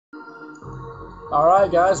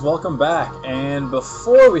Alright guys, welcome back. And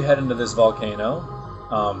before we head into this volcano,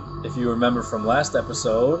 if you remember from last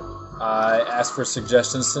episode, I asked for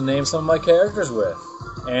suggestions to name some of my characters with.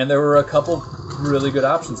 And there were a couple really good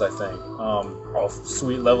options, I think. Oh,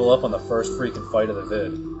 sweet, level up on the first freaking fight of the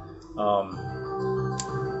vid.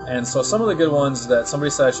 And so some of the good ones that somebody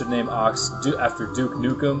said I should name Ox after Duke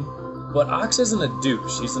Nukem, but Ox isn't a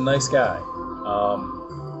douche, he's a nice guy.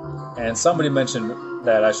 And somebody mentioned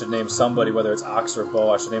that I should name somebody, whether it's Ox or Bo,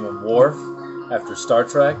 I should name him Worf after Star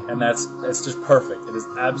Trek, and it's just perfect. It is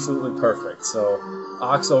absolutely perfect. So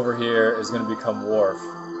Ox over here is going to become Worf,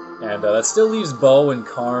 and that still leaves Bo and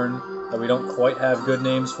Karn that we don't quite have good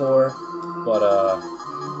names for, but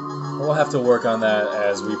we'll have to work on that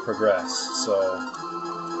as we progress. So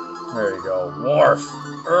there you go, Worf.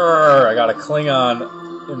 I got a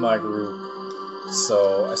Klingon in my group,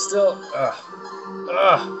 so I still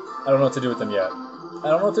I don't know what to do with them yet.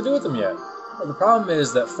 But the problem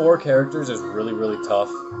is that 4 characters is really, really tough.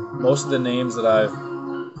 Most of the names that I've,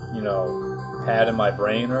 had in my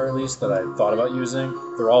brain, or at least that I thought about using,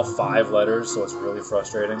 they're all 5 letters, so it's really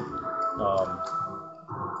frustrating. I'm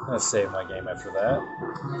going to save my game after that.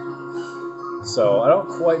 So I don't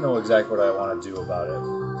quite know exactly what I want to do about it.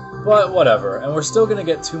 But whatever. And we're still going to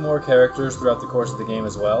get 2 more characters throughout the course of the game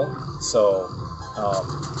as well. So,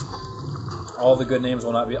 all the good names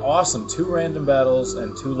will not be awesome. 2 random battles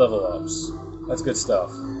and 2 level ups. That's good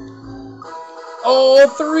stuff. Oh,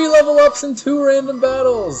 3 level ups and 2 random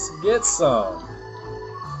battles. Get some.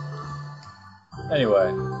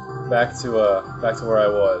 Anyway, back to where I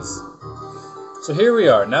was. So here we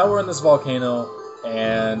are. Now we're in this volcano,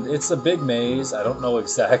 and it's a big maze. I don't know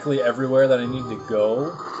exactly everywhere that I need to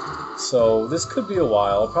go. So this could be a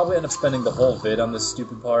while. I'll probably end up spending the whole vid on this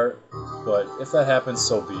stupid part, but if that happens,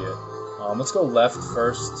 so be it. Let's go left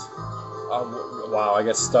first. Wow, I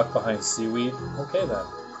got stuck behind seaweed. Okay then.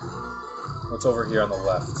 What's over here on the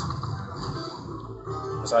left?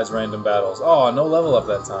 Besides random battles. Oh, no level up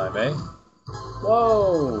that time, eh?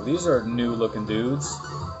 Whoa, these are new looking dudes.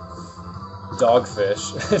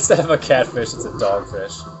 Dogfish. Instead of a catfish, it's a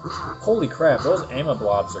dogfish. Holy crap, those Ama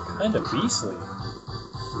blobs are kind of beastly.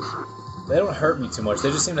 They don't hurt me too much, they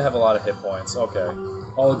just seem to have a lot of hit points. Okay.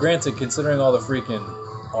 Although granted, considering all the freaking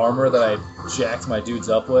armor that I jacked my dudes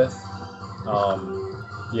up with,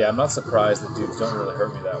 yeah, I'm not surprised that dudes don't really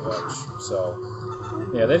hurt me that much. So,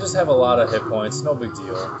 yeah, they just have a lot of hit points, no big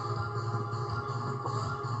deal.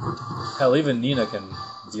 Hell, even Nina can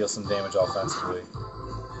deal some damage offensively.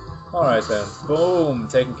 Alright then, boom,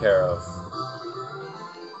 taken care of.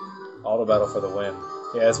 Auto battle for the win.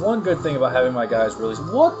 Yeah, it's one good thing about having my guys really...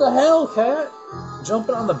 What the hell, cat?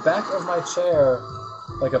 Jumping on the back of my chair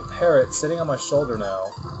like a parrot sitting on my shoulder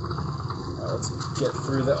now. Alright, let's get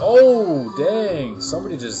through the... Oh, dang!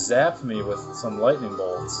 Somebody just zapped me with some lightning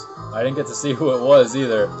bolts. I didn't get to see who it was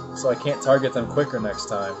either, so I can't target them quicker next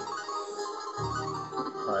time.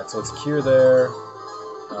 Alright, so it's cure there.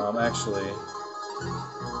 Actually...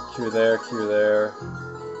 Cure there.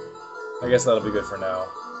 I guess that'll be good for now.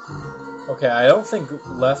 Okay, I don't think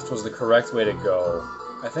left was the correct way to go.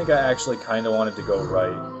 I think I actually kind of wanted to go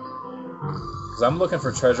right. Because I'm looking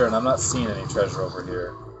for treasure and I'm not seeing any treasure over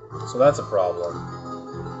here. So that's a problem.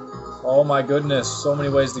 Oh my goodness, so many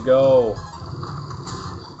ways to go.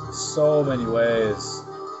 So many ways.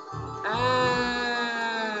 Ah!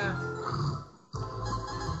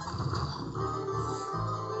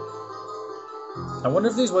 I wonder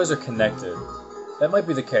if these ways are connected. That might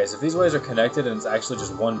be the case. If these ways are connected and it's actually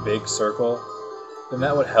just one big circle, then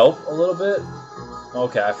that would help a little bit.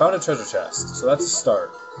 Okay, I found a treasure chest, so that's a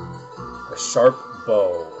start. A sharp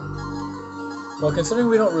bow. Well, considering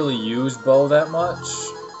we don't really use bow that much,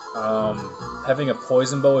 having a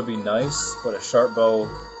poison bow would be nice, but a sharp bow,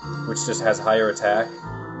 which just has higher attack,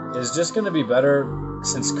 is just going to be better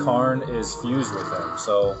since Karn is fused with him,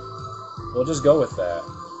 so we'll just go with that.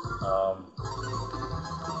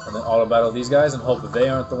 And then auto battle these guys and hope that they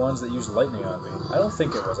aren't the ones that use lightning on me. I don't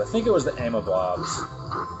think it was. I think it was the Ama blobs.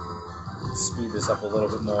 Speed this up a little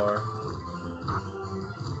bit more.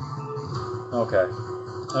 Okay.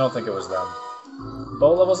 I don't think it was them.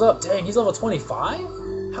 Bo levels up. Dang, he's level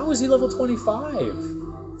 25? How is he level 25?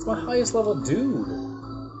 It's my highest level dude.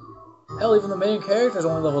 Hell, even the main character is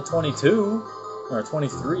only level 22. Or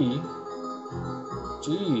 23.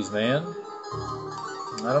 Jeez, man.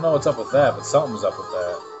 I don't know what's up with that, but something's up with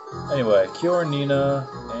that. Anyway, cure Nina,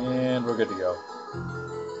 and we're good to go.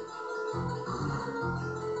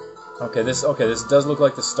 Okay, this does look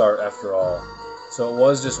like the start after all. So it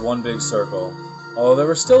was just one big circle. Although there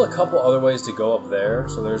were still a couple other ways to go up there,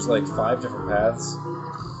 so there's like 5 different paths.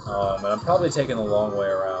 And I'm probably taking the long way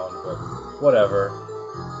around, but whatever.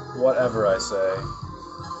 Whatever I say.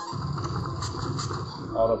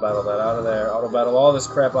 Auto battle that out of there. Auto battle all this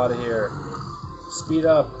crap out of here. Speed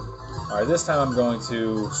up. Alright, this time I'm going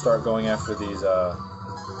to start going after these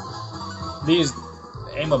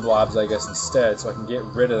Aimablobs, I guess, instead, so I can get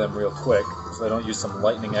rid of them real quick, so they don't use some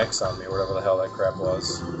Lightning X on me, or whatever the hell that crap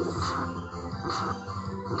was.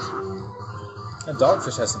 That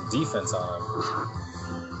Dogfish has some defense on him.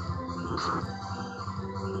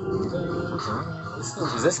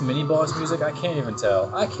 Is this mini-boss music? I can't even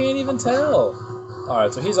tell. I can't even tell!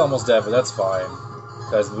 Alright, so he's almost dead, but that's fine,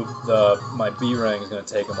 because my B-Ring is going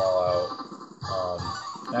to take them all out.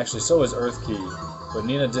 Actually, so is Earth Key. But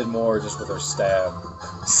Nina did more just with her stab.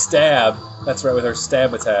 Stab! That's right, with her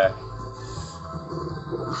stab attack.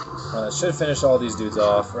 That should finish all these dudes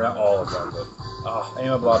off. Or not all of them, but...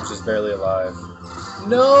 Aimablob's just barely alive.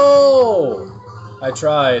 No! I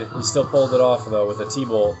tried. He still pulled it off, though, with a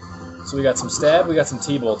T-Bolt. So we got some stab, we got some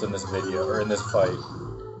T-Bolt in this video, or in this fight.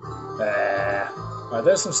 Alright,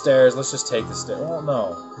 there's some stairs. Let's just take the stairs. Oh,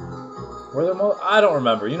 no. Were there more? I don't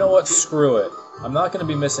remember. You know what? Screw it. I'm not going to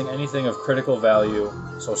be missing anything of critical value,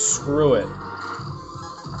 so screw it.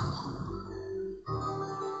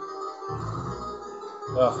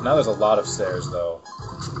 Ugh, now there's a lot of stairs, though.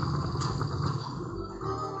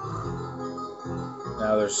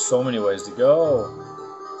 Now there's so many ways to go.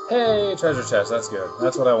 Hey, treasure chest, that's good.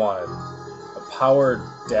 That's what I wanted. A powered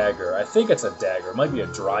dagger. I think it's a dagger. It might be a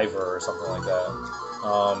driver or something like that.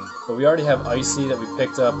 But we already have Icy that we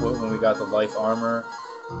picked up when we got the life armor.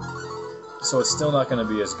 So it's still not going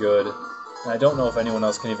to be as good. And I don't know if anyone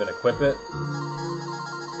else can even equip it.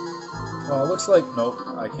 Well, it looks like... Nope,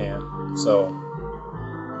 I can't. So,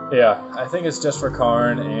 yeah, I think it's just for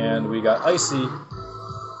Karn, and we got Icy.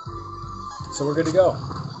 So we're good to go.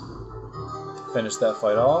 Finish that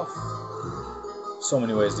fight off. So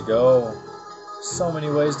many ways to go. So many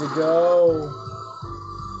ways to go.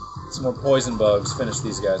 Some more poison bugs. Finish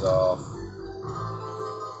these guys off.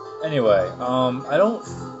 Anyway, I don't...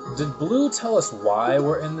 Did Blue tell us why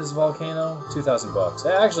we're in this volcano? 2,000 bucks.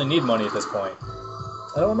 I actually need money at this point.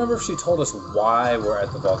 I don't remember if she told us why we're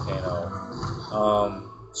at the volcano.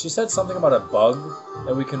 She said something about a bug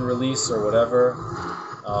that we can release or whatever.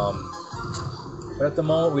 But at the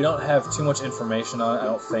moment, we don't have too much information on it, I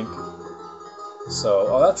don't think. So,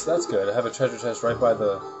 oh, that's good. I have a treasure chest right by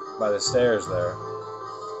the stairs there.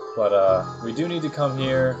 But we do need to come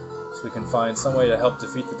here. So we can find some way to help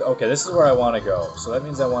defeat the... Okay, this is where I want to go. So that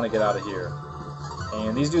means I want to get out of here.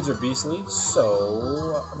 And these dudes are beastly,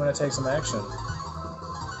 so I'm going to take some action.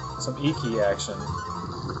 Some E-key action.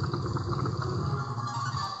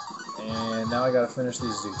 And now I got to finish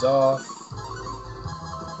these dudes off.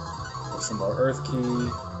 With some more Earth Key.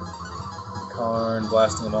 Karn,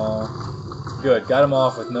 blasting them all. Good, got them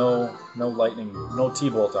off with no lightning, no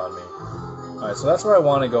T-bolt on me. Alright, so that's where I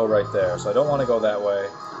want to go right there. So I don't want to go that way.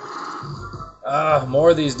 Ah,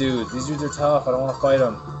 more of these dudes. These dudes are tough. I don't want to fight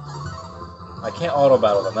them. I can't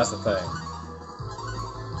auto-battle them. That's the thing.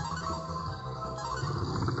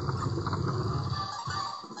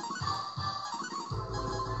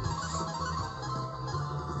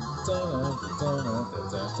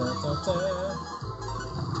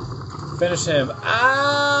 Finish him.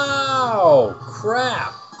 Ow!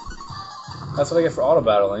 Crap! That's what I get for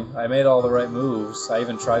auto-battling. I made all the right moves. I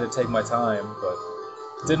even tried to take my time, but...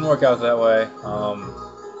 didn't work out that way.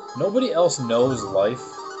 Nobody else knows life,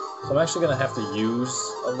 so I'm actually going to have to use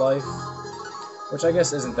a life, which I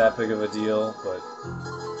guess isn't that big of a deal, but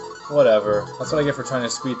whatever. That's what I get for trying to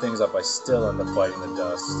speed things up. I still end up biting the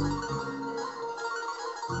dust.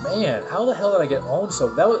 Man, how the hell did I get owned so...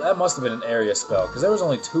 That must have been an area spell, because there was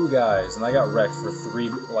only 2 guys, and I got wrecked for 3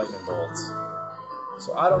 lightning bolts.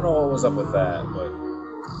 So I don't know what was up with that, but...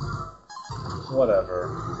 whatever.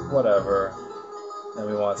 Whatever. Then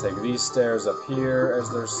we want to take these stairs up here, as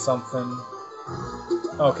there's something.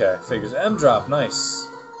 Okay, figures. M-drop, nice.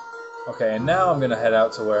 Okay, and now I'm going to head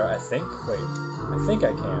out to where I think... Wait, I think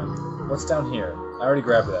I can. What's down here? I already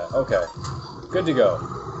grabbed that. Okay, good to go.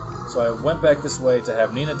 So I went back this way to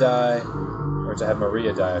have Nina die, or to have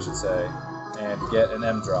Maria die, I should say, and get an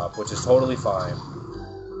M-drop, which is totally fine.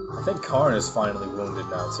 I think Karn is finally wounded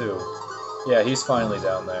now, too. Yeah, he's finally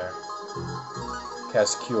down there.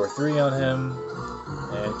 Cast Cure 3 on him.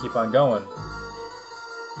 And keep on going.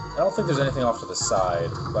 I don't think there's anything off to the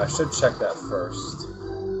side, but I should check that first.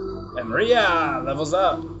 And Maria levels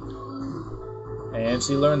up! And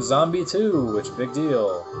she learns Zombie 2, which big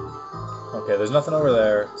deal. Okay, there's nothing over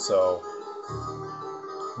there, so...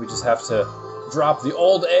 we just have to drop the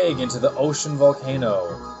old egg into the ocean volcano.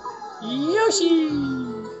 Yoshi!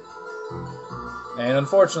 And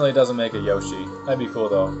unfortunately, it doesn't make a Yoshi. That'd be cool,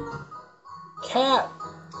 though. Cat!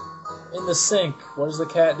 In the sink. What is the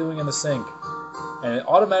cat doing in the sink? And it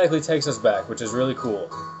automatically takes us back, which is really cool.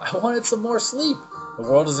 I wanted some more sleep. The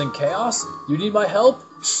world is in chaos? You need my help?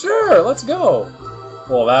 Sure, let's go!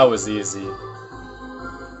 Well, that was easy.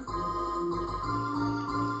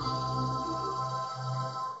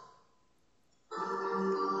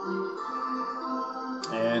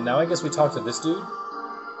 And now I guess we talk to this dude?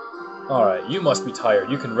 Alright, you must be tired.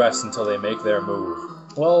 You can rest until they make their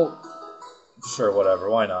move. Well, sure, whatever.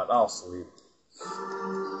 Why not? I'll sleep.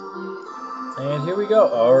 And here we go.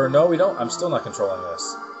 Or no, we don't. I'm still not controlling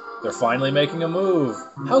this. They're finally making a move.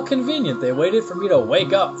 How convenient. They waited for me to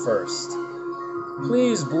wake up first.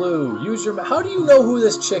 Please, Blue, use your... How do you know who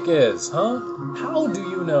this chick is, huh? How do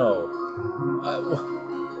you know?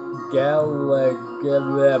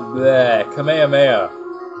 Kamehameha.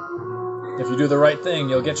 If you do the right thing,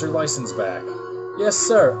 you'll get your license back. Yes,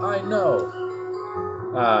 sir, I know.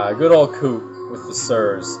 Ah, good old Coop with the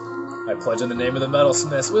sirs. I pledge in the name of the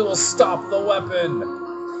metalsmiths, we will stop the weapon!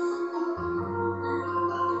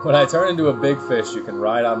 When I turn into a big fish, you can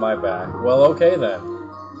ride on my back. Well, okay then.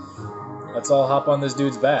 Let's all hop on this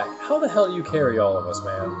dude's back. How the hell do you carry all of us,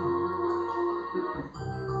 man?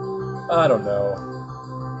 I don't know.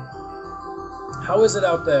 How is it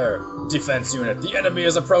out there? Defense unit, the enemy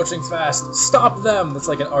is approaching fast! Stop them! That's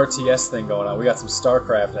like an RTS thing going on. We got some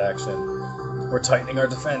StarCraft action. We're tightening our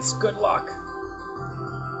defense. Good luck!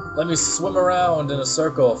 Let me swim around in a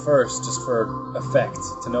circle first, just for effect,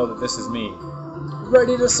 to know that this is me.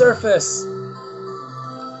 Ready to surface!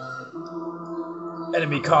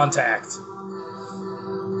 Enemy contact!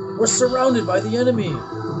 We're surrounded by the enemy!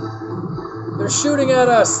 They're shooting at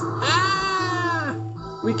us! Ah!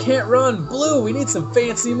 We can't run! Blue, we need some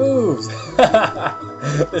fancy moves!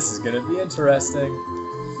 This is gonna be interesting.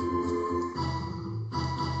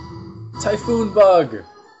 Typhoon bug!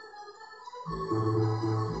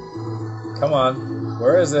 Come on,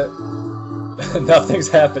 where is it? Nothing's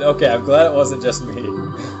happened. Okay, I'm glad it wasn't just me.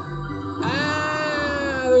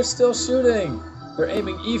 Ah! They're still shooting! They're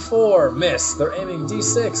aiming E4, miss. They're aiming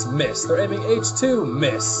D6, miss. They're aiming H2,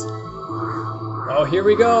 miss. Oh, here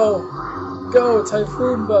we go! Go,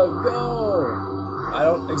 Typhoon Bug, go! I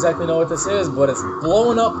don't exactly know what this is, but it's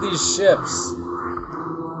blowing up these ships.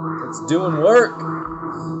 It's doing work.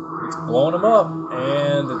 It's blowing them up,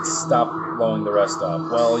 and it stopped blowing the rest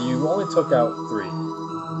up. Well, you only took out 3.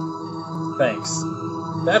 Thanks.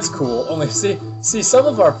 That's cool. Only see, some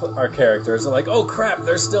of our characters are like, oh crap,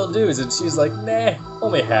 they're still dudes, and she's like, nah,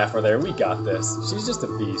 only half are there. We got this. She's just a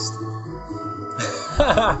beast.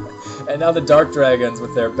 And now the Dark Dragons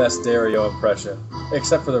with their best Dario impression,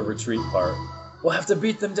 except for the retreat part. We'll have to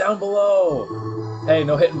beat them down below. Hey,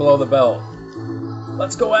 no hitting below the belt.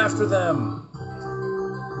 Let's go after them.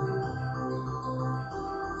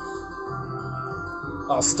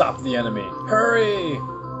 I'll stop the enemy. Hurry!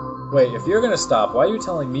 Wait, if you're gonna stop, why are you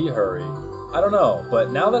telling me hurry? I don't know, but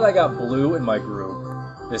now that I got Blue in my group,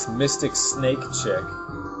 this mystic snake chick,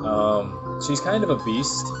 she's kind of a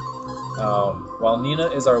beast. While Nina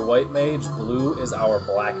is our white mage, Blue is our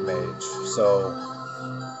black mage. So,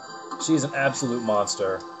 she's an absolute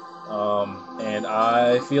monster. And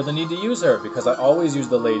I feel the need to use her, because I always use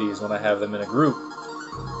the ladies when I have them in a group.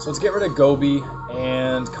 So let's get rid of Gobi,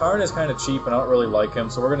 and Karn is kind of cheap and I don't really like him,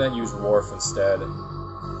 so we're going to use Worf instead.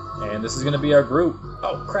 And this is going to be our group.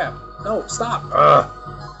 Oh, crap. No, stop! Ugh.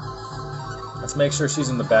 Let's make sure she's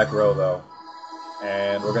in the back row, though.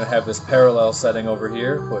 And we're going to have this parallel setting over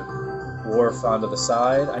here. Put Worf onto the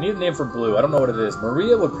side. I need a name for Blue. I don't know what it is.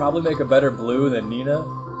 Maria would probably make a better Blue than Nina,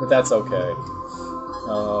 but that's okay.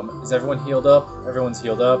 Is everyone healed up? Everyone's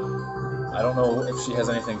healed up. I don't know if she has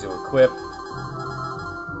anything to equip.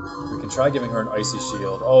 We can try giving her an icy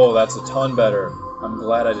shield. Oh, that's a ton better. I'm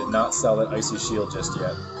glad I did not sell that icy shield just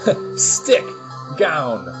yet. Stick!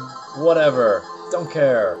 Gown! Whatever. Don't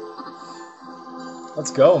care.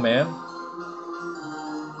 Let's go, man.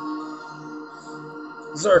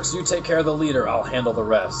 Zerx, you take care of the leader. I'll handle the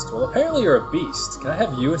rest. Well, apparently you're a beast. Can I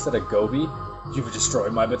have you instead of Gobi? You've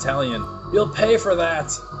destroyed my battalion. You'll pay for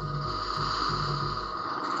that!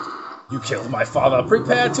 You killed my father.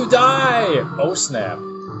 Prepare to die! Oh, snap.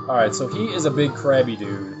 Alright, so he is a big crabby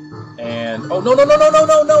dude. And... oh,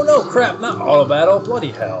 no! Crap, not auto battle.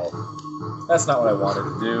 Bloody hell. That's not what I wanted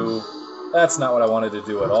to do. That's not what I wanted to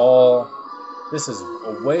do at all. This is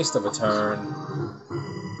a waste of a turn.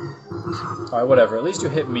 Alright, whatever. At least you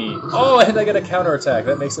hit me. Oh, and I get a counterattack.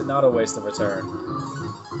 That makes it not a waste of a turn.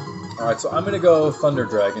 Alright, so I'm going to go Thunder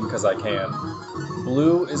Dragon, because I can.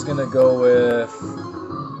 Blue is going to go with...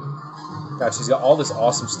 God, she's got all this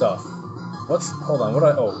awesome stuff. Hold on,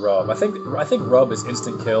 oh, rub. I think rub is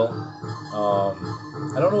instant kill.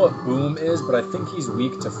 I don't know what boom is, but I think he's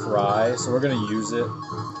weak to fry, so we're gonna use it.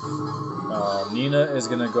 Nina is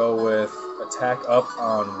gonna go with attack up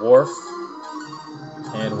on Worf,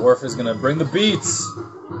 and Worf is gonna bring the beats.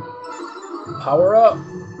 Power up.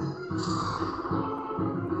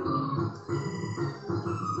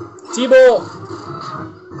 T-Bolt!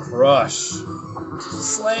 Crush.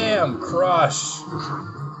 Slam! Crush!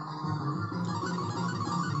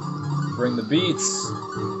 Bring the beats.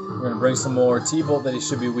 We're gonna bring some more T-Bolt that he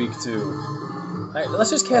should be weak to. Alright, let's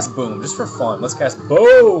just cast Boom, just for fun. Let's cast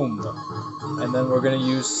Boom! And then we're gonna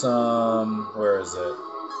use some... where is it?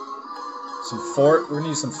 Some Fort. We're gonna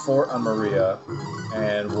use some Fort on Maria.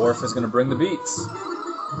 And Worf is gonna bring the beats.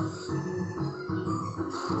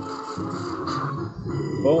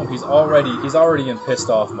 Boom, he's already in pissed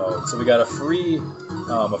off mode. So we got a free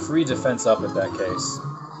defense up at that case.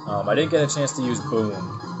 I didn't get a chance to use Boom,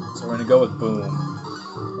 so we're gonna go with Boom.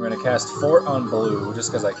 We're gonna cast Fort on Blue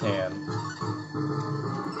just because I can.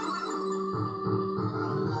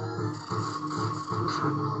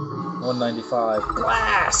 $195.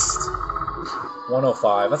 Blast!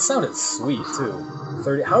 105. That sounded sweet too.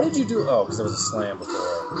 30. How did you do? Oh, because there was a slam before.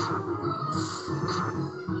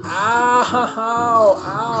 Ow!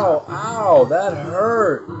 Ow! Ow! That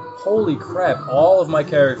hurt! Holy crap, all of my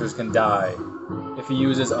characters can die if he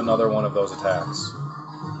uses another one of those attacks.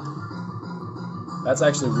 That's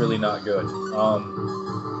actually really not good.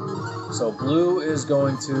 So Blue is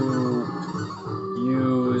going to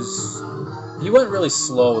use... He went really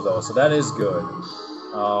slow though, so that is good.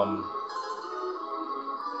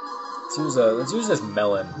 Let's use this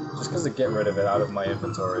melon, just because to get rid of it out of my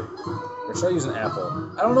inventory. Or should I use an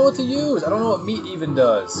apple? I don't know what to use. I don't know what meat even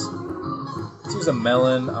does. Let's use a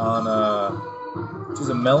melon on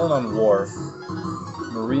Worf.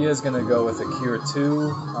 Maria's gonna go with a Cure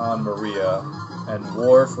 2 on Maria, and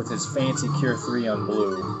Worf with his fancy Cure 3 on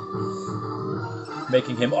Blue,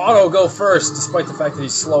 making him auto go first, despite the fact that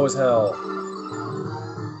he's slow as hell.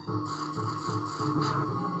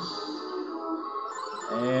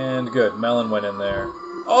 And good, Melon went in there.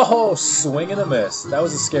 Oh, swing and a miss. That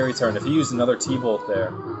was a scary turn. If he used another T-Bolt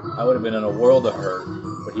there, I would have been in a world of hurt.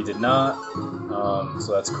 But he did not,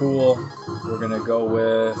 so that's cool. We're going to go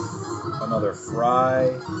with another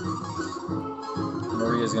Fry.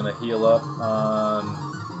 Maria's going to heal up on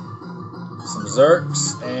some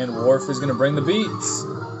Zerks, and Worf is going to bring the beats.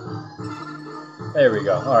 There we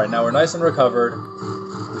go. Alright, now we're nice and recovered.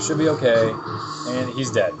 We should be okay. And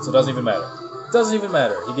he's dead, so it doesn't even matter. Doesn't even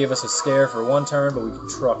matter. He gave us a scare for one turn, but we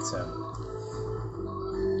trucked him.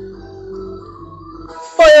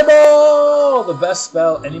 Fireball! The best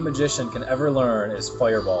spell any magician can ever learn is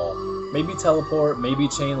Fireball. Maybe Teleport, maybe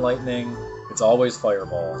Chain Lightning. It's always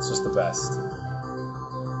Fireball. It's just the best.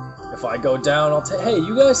 If I go down, I'll take... Hey,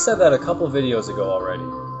 you guys said that a couple videos ago already.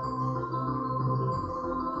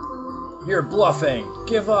 You're bluffing.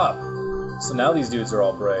 Give up. So now these dudes are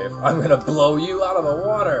all brave. I'm gonna blow you out of the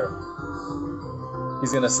water.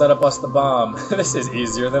 He's gonna set up us the bomb. This is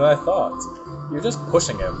easier than I thought. You're just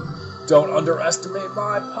pushing him. Don't underestimate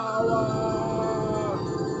my power!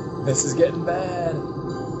 This is getting bad.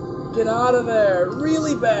 Get out of there!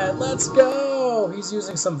 Really bad! Let's go! He's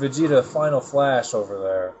using some Vegeta Final Flash over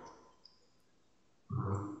there.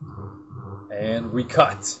 And we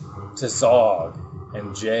cut to Zog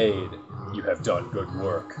and Jade. You have done good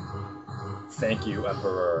work. Thank you,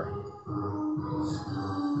 Emperor.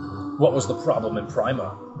 What was the problem in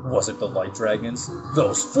Prima? Was it the Light Dragons?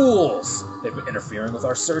 Those fools! They've been interfering with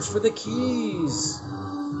our search for the keys!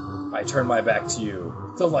 I turn my back to you.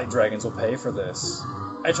 The Light Dragons will pay for this.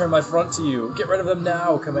 I turn my front to you. Get rid of them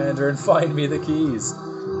now, Commander, and find me the keys.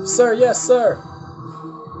 Sir, yes, sir!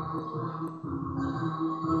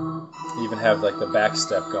 You even have, like, the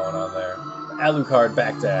backstep going on there. Alucard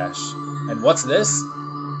backdash. And what's this?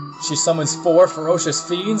 She summons 4 ferocious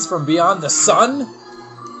fiends from beyond the sun?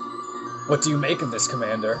 What do you make of this,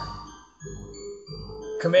 Commander?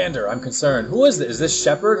 Commander, I'm concerned. Who is this? Is this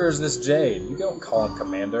Shepard or is this Jade? You don't call him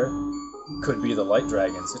Commander. Could be the Light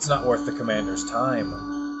Dragons. It's not worth the Commander's time.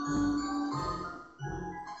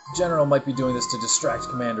 General might be doing this to distract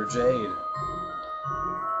Commander Jade.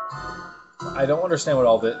 I don't understand what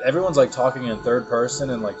all this... Everyone's like talking in third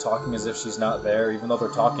person and like talking as if she's not there, even though they're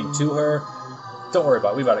talking to her. Don't worry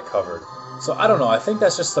about it. We've got it covered. So, I don't know, I think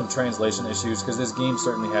that's just some translation issues, because this game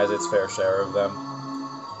certainly has its fair share of them.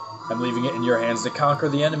 I'm leaving it in your hands to conquer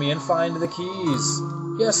the enemy and find the keys.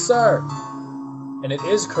 Yes, sir! And it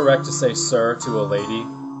is correct to say sir to a lady,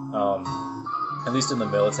 at least in the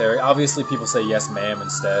military. Obviously, people say yes, ma'am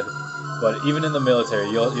instead. But even in the military,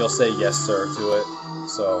 you'll say yes, sir, to it.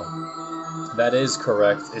 So that is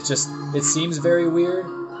correct. It seems very weird.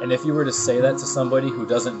 And if you were to say that to somebody who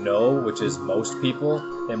doesn't know, which is most people,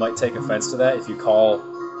 they might take offense to that. If you call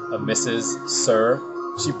a Mrs. Sir,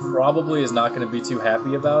 she probably is not going to be too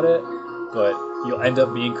happy about it, but you'll end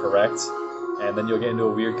up being correct, and then you'll get into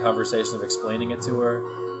a weird conversation of explaining it to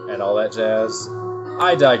her, and all that jazz.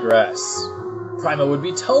 I digress. Prima would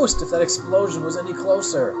be toast if that explosion was any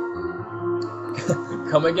closer.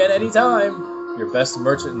 Come again anytime. Your best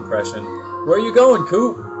merchant impression. Where are you going,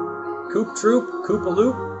 Coop? Coop Troop?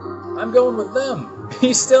 Coop-a-loop? I'm going with them.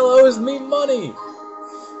 He still owes me money.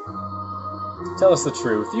 Tell us the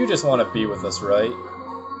truth. You just want to be with us, right?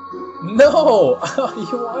 No!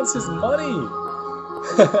 He wants his money.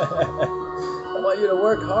 I want you to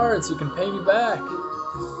work hard so you can pay me back.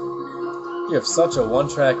 You have such a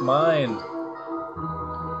one-track mind.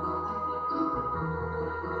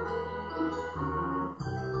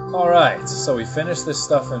 Alright, so we finished this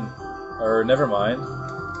stuff in... Or, never mind.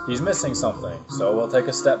 He's missing something, so we'll take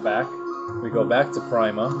a step back. We go back to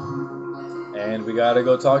Prima, and we gotta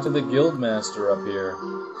go talk to the Guildmaster up here.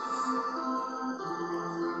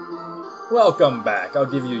 Welcome back. I'll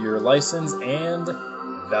give you your license and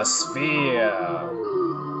the sphere.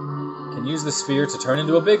 Can use the sphere to turn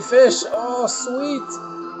into a big fish. Oh,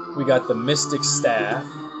 sweet. We got the mystic staff,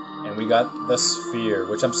 and we got the sphere,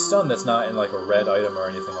 which I'm stunned that's not in like a red item or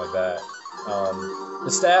anything like that. The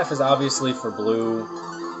staff is obviously for blue,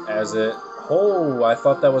 as it... Oh, I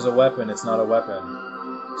thought that was a weapon. It's not a weapon.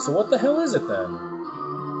 So what the hell is it then?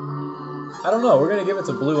 I don't know. We're going to give it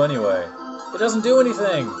to blue anyway. It doesn't do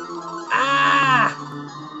anything. Ah!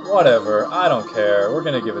 Whatever. I don't care. We're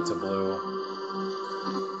going to give it to blue.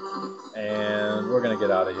 And we're going to get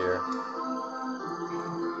out of here.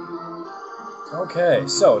 Okay,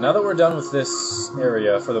 so now that we're done with this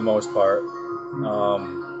area for the most part,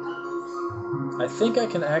 I think I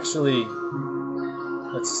can actually...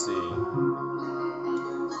 Let's see.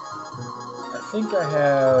 I think I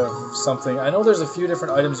have something. I know there's a few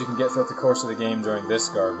different items you can get throughout the course of the game during this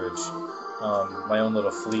garbage. My own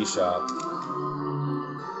little flea shop.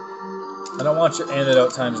 I don't want your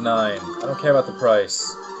antidote times 9. I don't care about the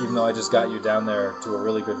price, even though I just got you down there to a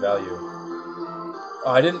really good value. Oh,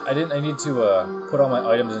 I need to put all my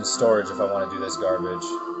items in storage if I want to do this garbage.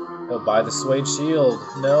 Oh, buy the suede shield.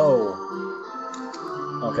 No.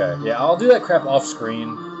 Okay, yeah, I'll do that crap off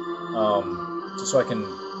screen, just so I can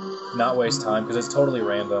not waste time, because it's totally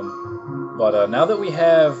random. But now that we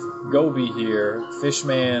have Gobi here,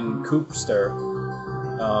 Fishman Coopster,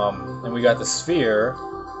 and we got the sphere,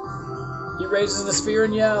 he raises the sphere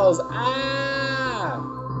and yells, "Ah!"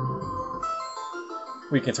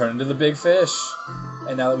 We can turn into the big fish.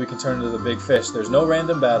 And now that we can turn into the big fish, there's no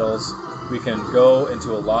random battles. We can go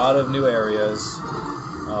into a lot of new areas.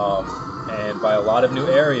 And by a lot of new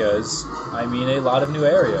areas, I mean a lot of new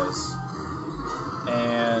areas.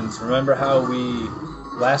 And remember how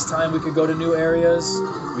last time we could go to new areas,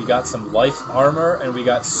 we got some life armor and we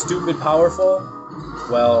got stupid powerful?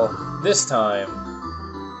 Well, this time,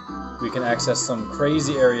 we can access some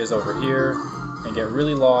crazy areas over here and get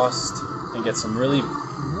really lost and get some really,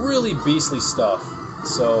 really beastly stuff.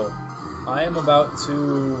 So, I am about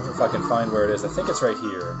to, if I can find where it is, I think it's right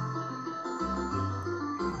here.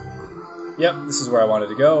 Yep, this is where I wanted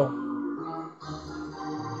to go.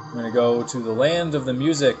 I'm gonna go to the land of the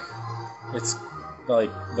music. It's like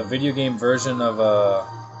the video game version of the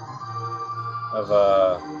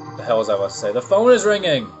hell was I about to say? The phone is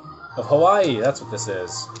ringing! Of Hawaii, that's what this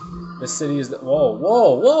is. This city is whoa,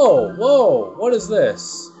 whoa, whoa, whoa! What is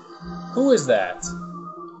this? Who is that?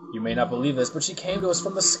 You may not believe this, but she came to us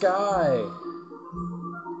from the sky.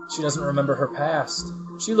 She doesn't remember her past.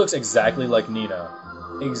 She looks exactly like Nina.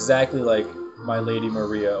 Exactly like my Lady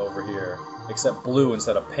Maria over here, except blue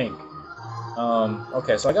instead of pink.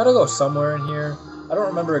 Okay, so I gotta go somewhere in here. I don't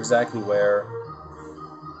remember exactly where.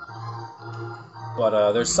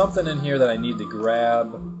 But there's something in here that I need to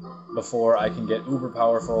grab before I can get uber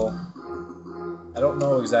powerful. I don't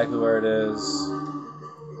know exactly where it is.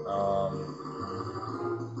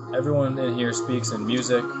 Everyone in here speaks in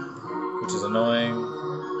music, which is annoying.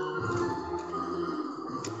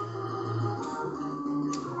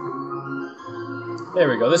 There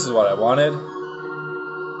we go, this is what I wanted.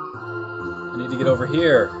 I need to get over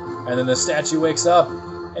here. And then the statue wakes up,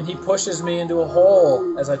 and he pushes me into a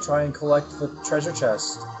hole as I try and collect the treasure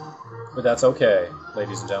chest. But that's okay,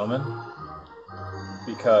 ladies and gentlemen.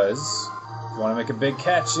 Because if you want to make a big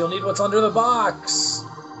catch, you'll need what's under the box.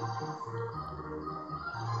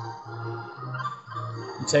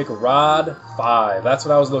 You take Rod 5. That's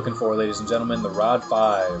what I was looking for, ladies and gentlemen, the Rod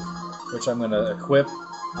 5. which I'm going to equip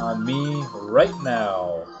on me right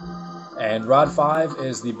now. And Rod 5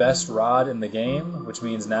 is the best rod in the game, which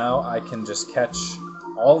means now I can just catch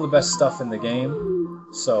all the best stuff in the game.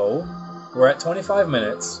 So, we're at 25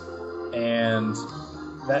 minutes, and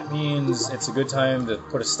that means it's a good time to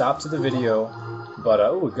put a stop to the video. But,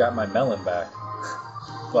 oh, we got my melon back.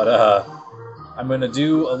 But, I'm going to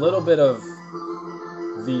do a little bit of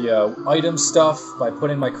the item stuff by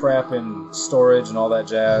putting my crap in storage and all that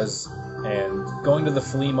jazz, and going to the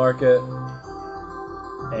flea market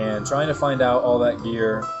and trying to find out all that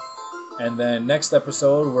gear. And then next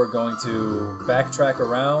episode we're going to backtrack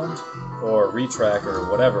around, or retrack, or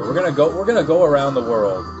whatever. We're gonna go around the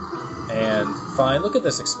world and find. Look at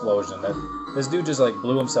this explosion! This dude just like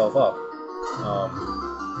blew himself up.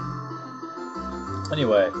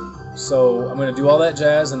 Anyway, so I'm gonna do all that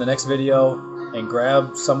jazz in the next video and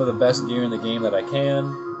grab some of the best gear in the game that I can,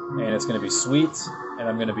 and it's gonna be sweet, and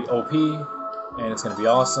I'm gonna be OP, and it's gonna be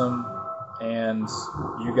awesome. And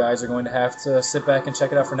you guys are going to have to sit back and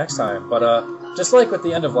check it out for next time. But just like with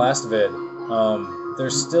the end of last vid,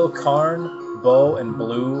 there's still Karn, Bo, and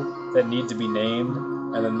Blue that need to be named.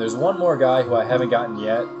 And then there's one more guy who I haven't gotten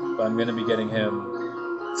yet, but I'm going to be getting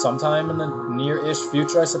him sometime in the near-ish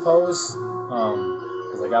future, I suppose.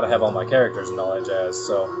 Because I got to have all my characters and all that jazz.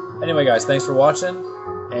 So anyway, guys, thanks for watching.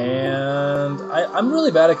 And I'm really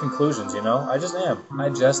bad at conclusions, you know? I just am.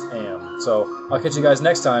 So, I'll catch you guys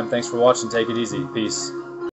next time. Thanks for watching. Take it easy. Peace.